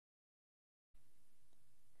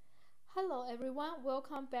Hello everyone,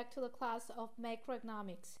 welcome back to the class of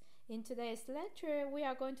macroeconomics. In today's lecture, we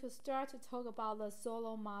are going to start to talk about the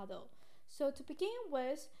Solow model. So to begin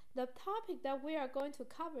with, the topic that we are going to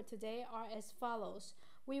cover today are as follows.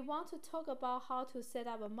 We want to talk about how to set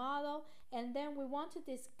up a model, and then we want to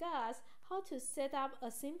discuss how to set up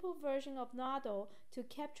a simple version of model to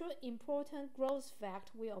capture important growth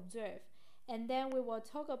facts we observe. And then we will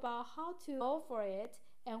talk about how to go for it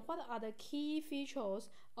and what are the key features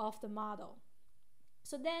of the model.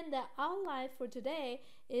 So then the outline for today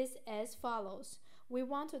is as follows. We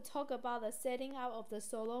want to talk about the setting up of the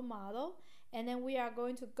Solow model, and then we are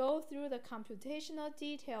going to go through the computational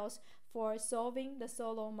details for solving the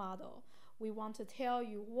Solow model. We want to tell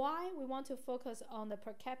you why we want to focus on the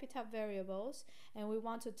per capita variables, and we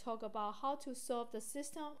want to talk about how to solve the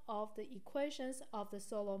system of the equations of the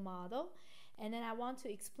Solow model. And then I want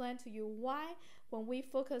to explain to you why when we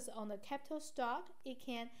focus on the capital stock, it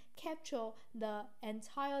can capture the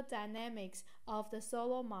entire dynamics of the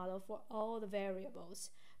Solow model for all the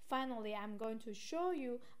variables. Finally, I'm going to show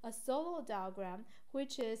you a Solow diagram,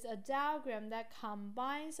 which is a diagram that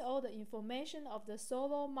combines all the information of the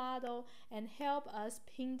Solow model and help us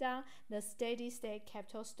pin down the steady-state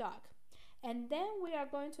capital stock. And then we are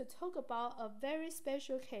going to talk about a very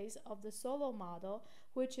special case of the Solow model,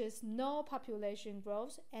 which is no population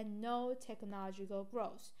growth and no technological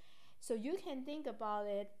growth. So you can think about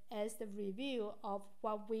it as the review of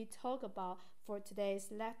what we talk about for today's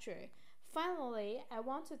lecture. Finally, I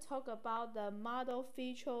want to talk about the model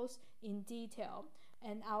features in detail,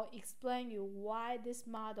 and I'll explain you why this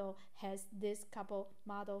model has this couple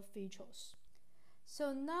model features.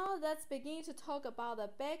 So now let's begin to talk about the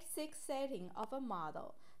basic setting of a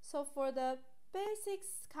model. So for the basic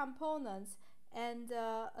components and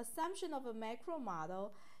the assumption of a macro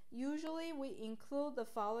model, usually we include the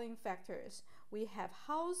following factors. We have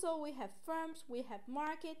household, we have firms, we have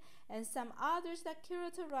market, and some others that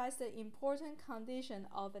characterize the important condition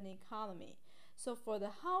of an economy. So for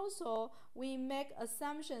the household, we make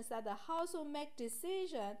assumptions that the household make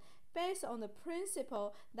decisions based on the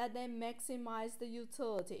principle that they maximize the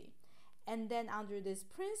utility. And then under this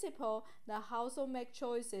principle, the household make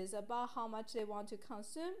choices about how much they want to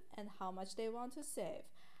consume and how much they want to save,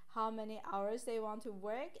 how many hours they want to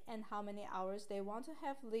work and how many hours they want to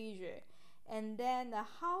have leisure. And then the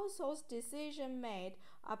household's decision made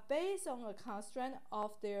are based on a constraint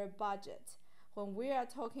of their budget. When we are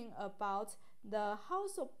talking about the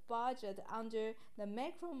household budget under the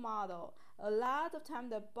macro model, a lot of time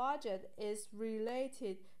the budget is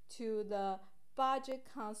related to the budget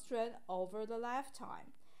constraint over the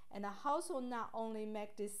lifetime. And the household not only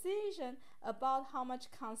make decisions about how much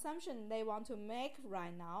consumption they want to make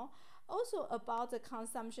right now, also about the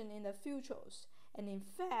consumption in the futures. And in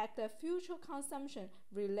fact, the future consumption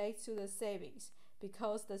relates to the savings,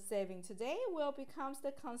 because the saving today will become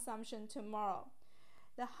the consumption tomorrow.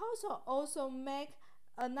 The household also make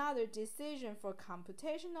another decision for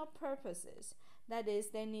computational purposes. That is,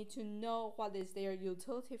 they need to know what is their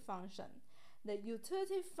utility function. The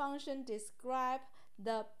utility function describes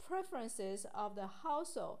the preferences of the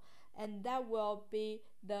household, and that will be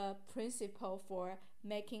the principle for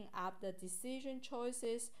making up the decision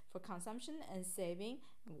choices for consumption and saving,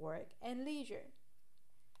 work and leisure.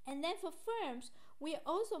 And then for firms, we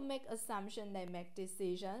also make assumptions, they make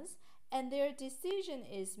decisions, and their decision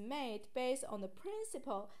is made based on the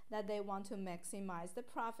principle that they want to maximize the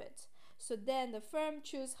profit. So then the firm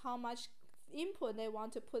chooses how much input they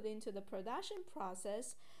want to put into the production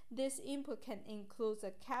process. This input can include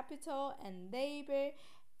the capital and labor,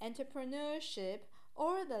 entrepreneurship,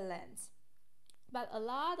 or the land. But a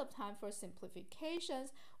lot of time for simplifications,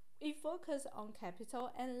 we focus on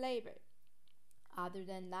capital and labor. Other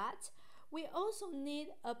than that, we also need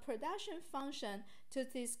a production function to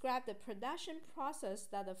describe the production process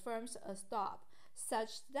that the firms adopt, such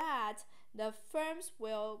that the firms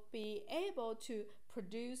will be able to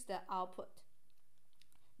produce the output.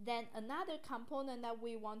 Then another component that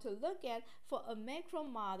we want to look at for a macro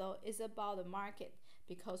model is about the market,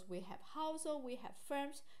 because we have household, we have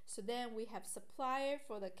firms, so then we have supplier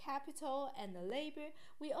for the capital and the labor.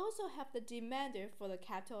 We also have the demander for the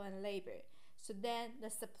capital and labor. So then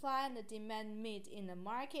the supply and the demand meet in the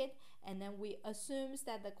market, and then we assume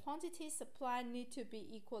that the quantity supplied need to be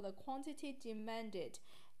equal to the quantity demanded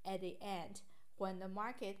at the end when the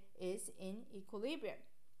market is in equilibrium.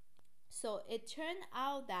 So it turned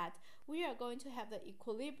out that we are going to have the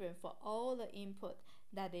equilibrium for all the input,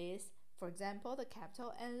 that is, for example, the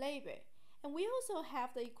capital and labor. And we also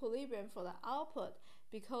have the equilibrium for the output,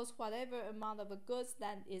 because whatever amount of goods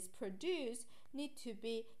that is produced need to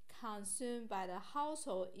be consumed by the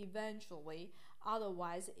household eventually.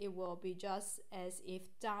 Otherwise, it will be just as if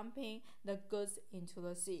dumping the goods into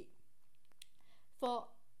the sea.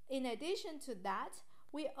 In addition to that,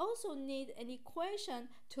 we also need an equation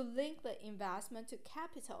to link the investment to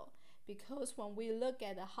capital, because when we look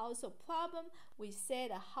at the household problem, we say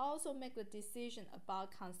the household make the decision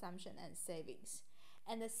about consumption and savings.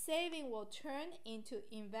 And the saving will turn into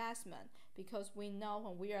investment, because we know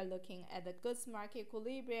when we are looking at the goods market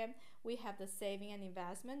equilibrium, we have the saving and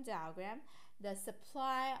investment diagram. The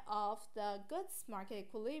supply of the goods market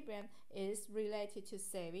equilibrium is related to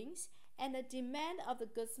savings, and the demand of the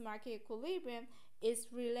goods market equilibrium is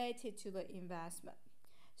related to the investment.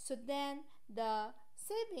 So then the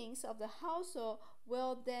savings of the household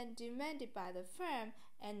will then demanded by the firm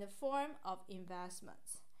in the form of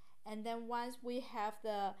investments. And then once we have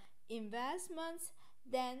the investments,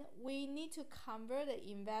 then we need to convert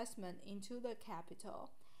the investment into the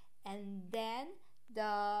capital, and then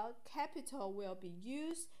the capital will be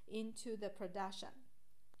used into the production.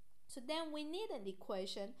 So then we need an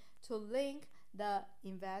equation to link the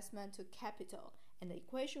investment to capital, and the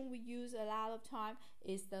equation we use a lot of time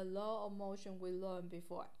is the law of motion we learned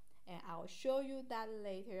before, and I'll show you that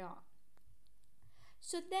later on.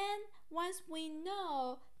 So then once we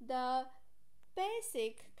know the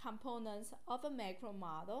basic components of a macro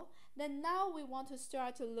model, then now we want to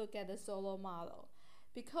start to look at the Solow model.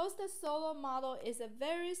 Because the Solow model is a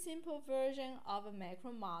very simple version of a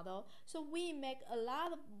macro model, so we make a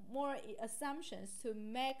lot of more assumptions to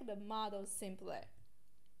make the model simpler.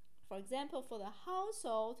 For example, for the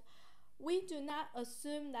household, we do not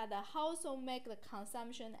assume that the household make the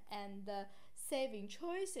consumption and the saving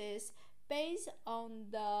choices based on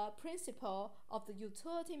the principle of the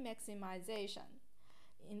utility maximization.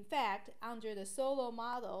 In fact, under the Solow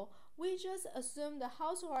model, we just assume the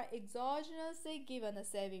household are exogenously given a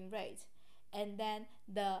saving rate, and then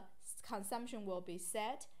the consumption will be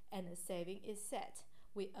set and the saving is set.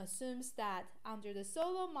 We assume that under the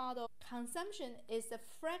Solow model, consumption is a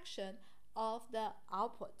fraction of the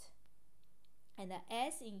output, and the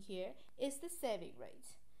S in here is the saving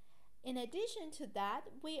rate. In addition to that,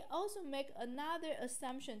 we also make another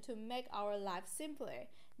assumption to make our life simpler.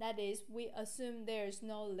 That is, we assume there is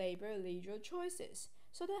no labor-leisure choices.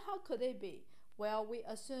 So then how could it be? Well, we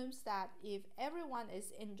assume that if everyone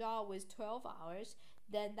is endowed with 12 hours,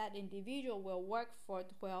 then that individual will work for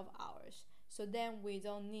 12 hours. So then we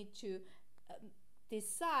don't need to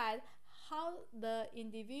decide how the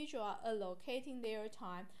individual are allocating their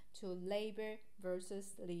time to labor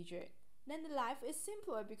versus leisure. Then the life is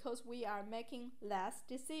simpler because we are making less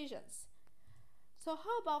decisions. So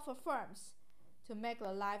how about for firms? To make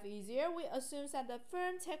the life easier, we assume that the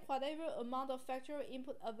firm take whatever amount of factory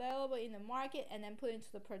input available in the market and then put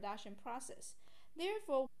into the production process.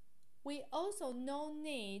 Therefore, we also no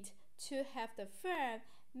need to have the firm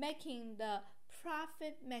making the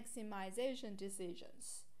profit maximization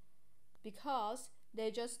decisions, because they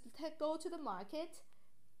just go to the market,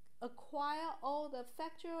 acquire all the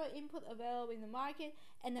factory input available in the market,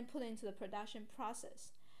 and then put it into the production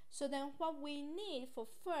process. So then what we need for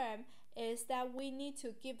firm is that we need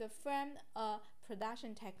to give the firm a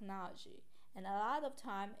production technology. And a lot of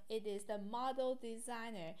time it is the model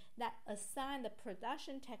designer that assign the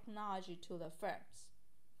production technology to the firms.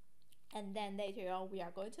 And then later on we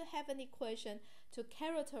are going to have an equation to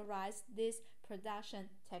characterize this production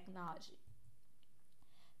technology.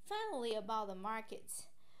 Finally, about the markets.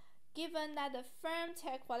 Given that the firm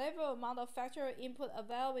take whatever amount of factory input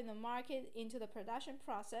available in the market into the production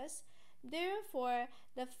process, therefore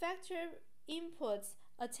the factory inputs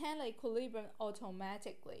attain the equilibrium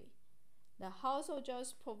automatically. The household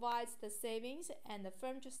just provides the savings, and the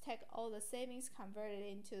firm just take all the savings, convert it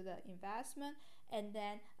into the investment, and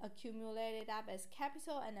then accumulate it up as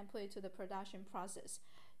capital and then put it to the production process.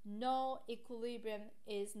 No equilibrium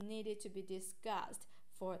is needed to be discussed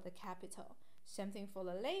for the capital. Same thing for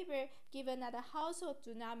the labor. Given that the household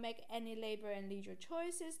do not make any labor and leisure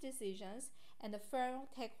choices decisions, and the firm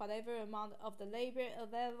take whatever amount of the labor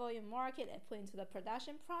available in market and put into the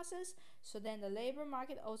production process, so then the labor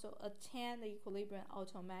market also attain the equilibrium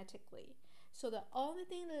automatically. So the only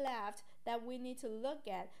thing left that we need to look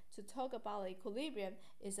at to talk about equilibrium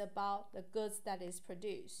is about the goods that is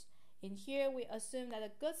produced. In here, we assume that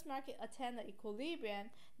the goods market attain the equilibrium,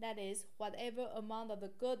 that is, whatever amount of the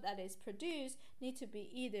good that is produced need to be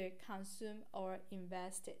either consumed or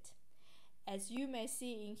invested. as you may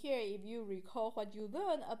see in here, if you recall what you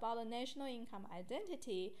learned about the national income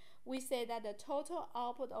identity, we say that the total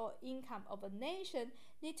output or income of a nation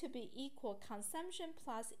need to be equal consumption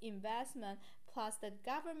plus investment plus the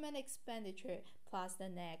government expenditure plus the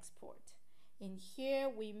net export. In here,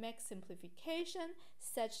 we make simplification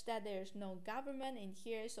such that there's no government in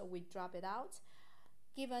here, so we drop it out.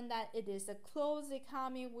 Given that it is a closed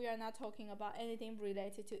economy, we are not talking about anything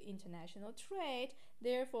related to international trade.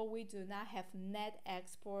 Therefore, we do not have net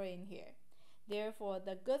export in here. Therefore,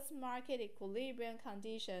 the goods market equilibrium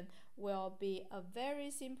condition will be a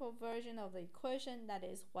very simple version of the equation, that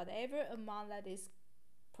is, whatever amount that is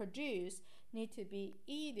produced need to be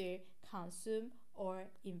either consumed or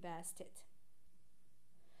invested.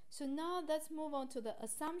 So now let's move on to the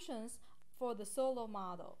assumptions for the Solow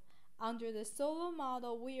model. Under the Solow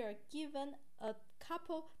model, we are given a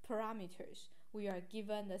couple parameters. We are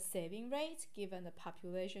given the saving rate, given the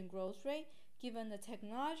population growth rate, given the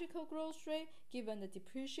technological growth rate, given the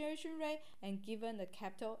depreciation rate, and given the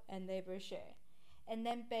capital and labor share. And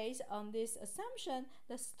then based on this assumption,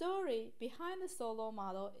 the story behind the Solow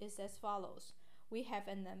model is as follows. We have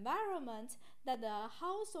an environment that the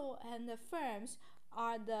household and the firms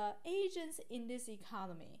are the agents in this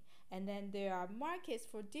economy, and then there are markets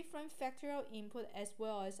for different factorial input as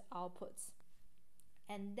well as outputs.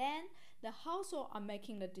 And then the household are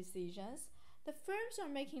making the decisions, the firms are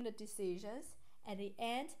making the decisions. At the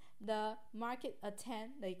end, the market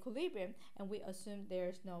attain the equilibrium, and we assume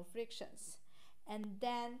there's no frictions. And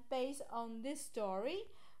then based on this story,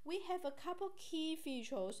 we have a couple key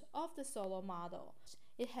features of the Solow model.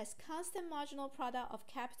 It has constant marginal product of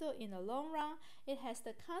capital in the long run. It has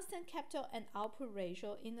the constant capital and output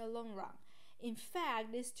ratio in the long run. In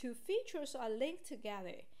fact, these two features are linked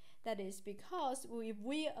together. That is because if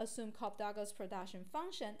we assume Cobb-Douglas production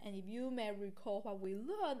function, and if you may recall what we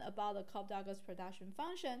learned about the Cobb-Douglas production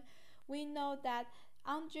function, we know that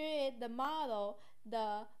under the model,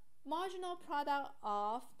 the marginal product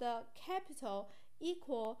of the capital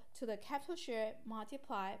equal to the capital share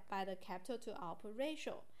multiplied by the capital to output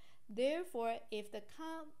ratio. Therefore, if the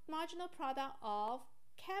marginal product of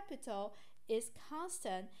capital is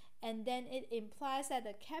constant, and then it implies that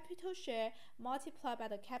the capital share multiplied by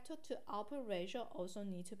the capital to output ratio also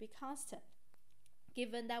need to be constant.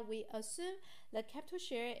 Given that we assume the capital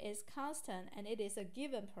share is constant and it is a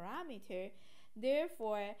given parameter,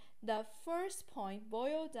 therefore the first point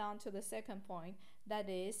boils down to the second point, that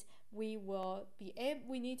is, we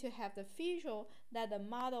need to have the feature that the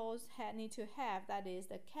models need to have, that is,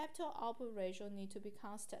 the capital output ratio need to be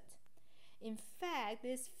constant. In fact,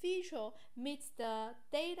 this feature meets the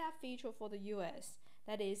data feature for the US.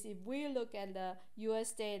 That is, if we look at the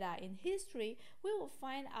US data in history, we will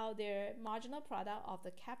find out their marginal product of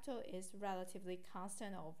the capital is relatively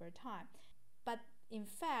constant over time. But in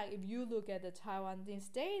fact, if you look at the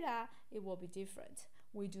Taiwanese data, it will be different.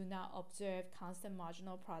 We do not observe constant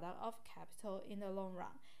marginal product of capital in the long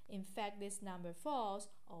run. In fact, this number falls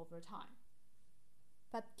over time.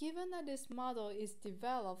 But given that this model is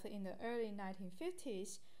developed in the early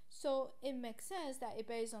 1950s, so it makes sense that it's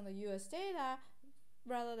based on the US data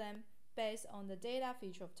rather than based on the data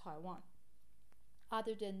feature of Taiwan.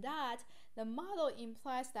 Other than that, the model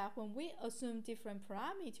implies that when we assume different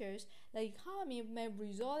parameters, the economy may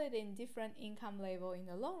result in different income level in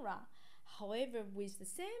the long run. However, with the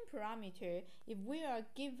same parameter, if we are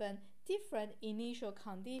given different initial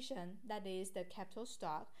condition, that is the capital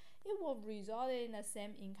stock, it will result in the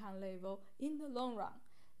same income level in the long run.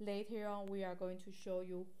 Later on, we are going to show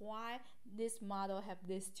you why this model have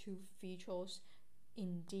these two features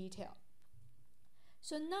in detail.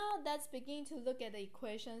 So now let's begin to look at the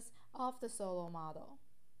equations of the Solow model.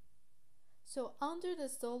 So under the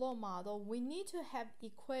Solow model, we need to have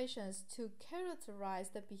equations to characterize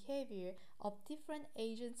the behavior of different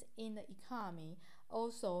agents in the economy.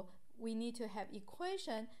 Also, we need to have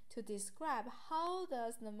equation to describe how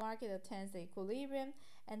does the market attain the equilibrium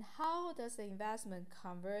and how does the investment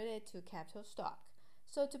convert it to capital stock.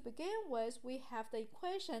 So to begin with, we have the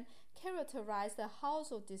equation characterize the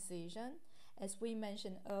household decision. As we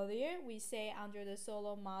mentioned earlier, we say under the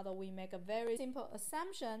Solow model, we make a very simple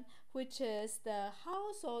assumption, which is the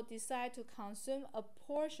household decide to consume a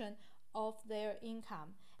portion of their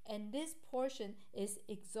income, and this portion is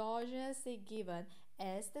exogenously given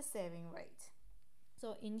as the saving rate.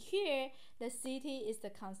 So in here, the CT is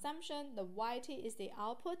the consumption, the YT is the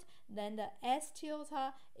output, then the S tilde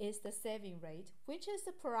is the saving rate, which is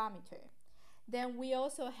the parameter. Then we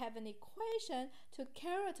also have an equation to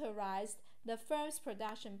characterize the firm's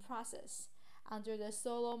production process. Under the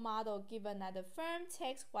Solow model, given that the firm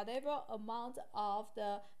takes whatever amount of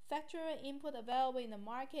the factual input available in the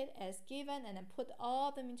market as given and then put all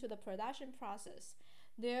of them into the production process.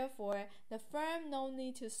 Therefore, the firm no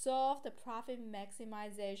need to solve the profit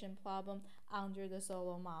maximization problem under the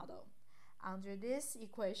Solow model. Under this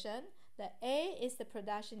equation, the A is the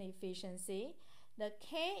production efficiency, the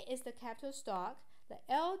K is the capital stock,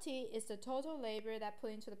 the LT is the total labor that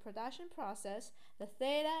put into the production process, the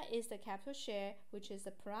theta is the capital share, which is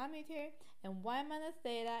the parameter, and 1 minus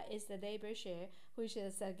theta is the labor share, which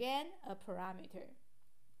is again a parameter.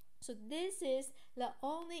 So this is the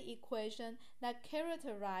only equation that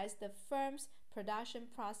characterizes the firm's production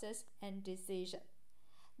process and decision.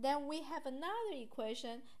 Then we have another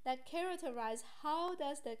equation that characterizes how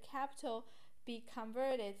does the capital be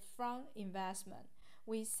converted from investment.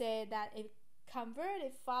 We say that it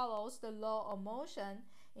converted follows the law of motion.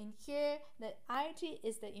 In here, the IT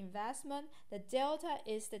is the investment, the delta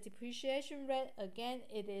is the depreciation rate. Again,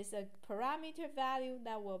 it is a parameter value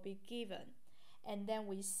that will be given. And then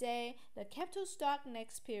we say the capital stock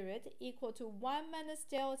next period equal to 1 minus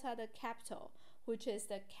delta the capital, which is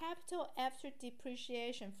the capital after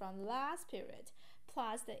depreciation from last period,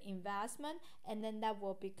 plus the investment, and then that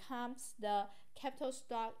will become the capital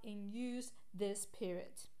stock in use this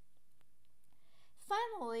period.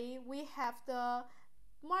 Finally, we have the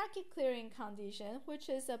market clearing condition, which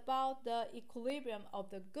is about the equilibrium of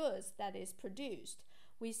the goods that is produced.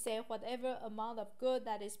 We say whatever amount of good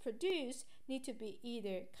that is produced need to be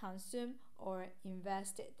either consumed or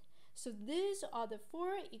invested. So these are the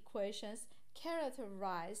 4 equations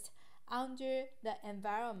characterized under the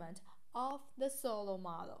environment of the Solow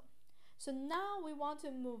model. So now we want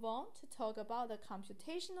to move on to talk about the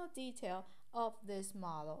computational detail of this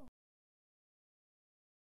model.